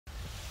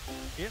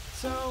It's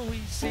so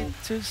easy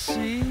to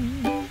see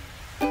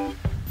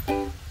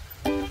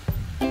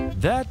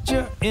that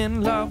you're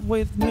in love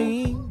with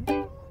me.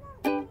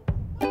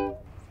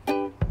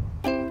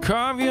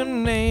 Carve your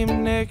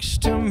name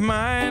next to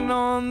mine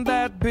on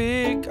that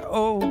big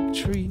oak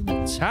tree.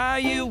 That's how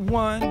you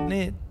want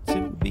it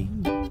to be.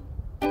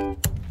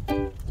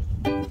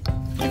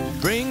 You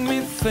bring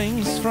me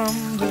things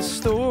from the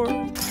store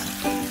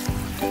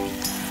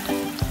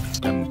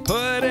and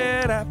put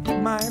it at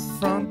my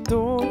front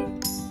door.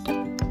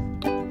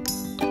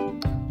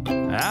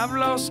 I've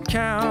lost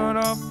count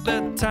of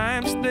the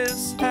times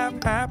this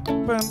have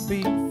happened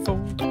before.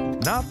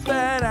 Not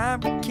that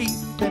I'm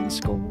keeping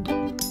score,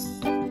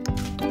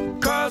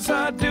 'cause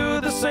I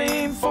do the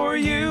same for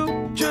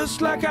you,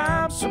 just like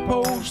I'm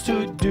supposed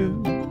to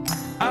do.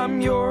 I'm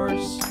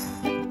yours,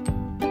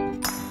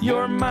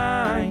 you're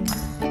mine.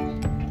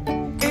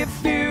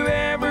 If you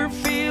ever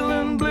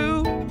feeling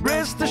blue,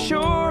 rest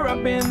assured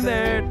I've been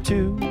there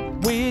too.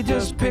 We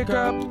just pick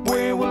up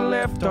where we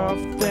left off,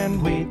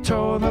 then we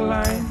toe the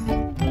line.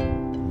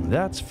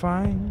 That's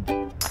fine.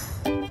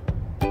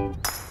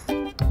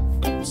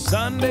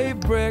 Sunday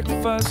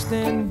breakfast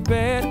in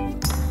bed,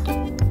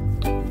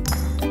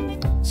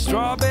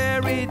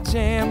 strawberry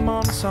jam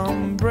on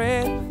some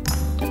bread.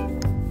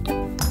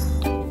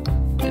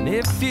 And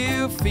if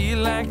you feel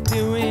like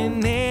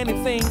doing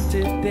anything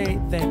today,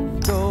 then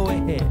go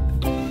ahead.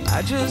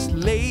 I just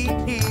lay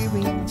here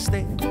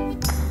instead,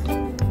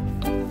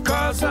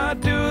 'cause I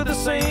do the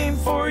same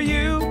for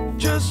you,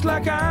 just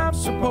like I'm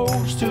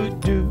supposed to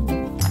do.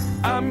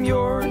 I'm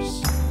yours,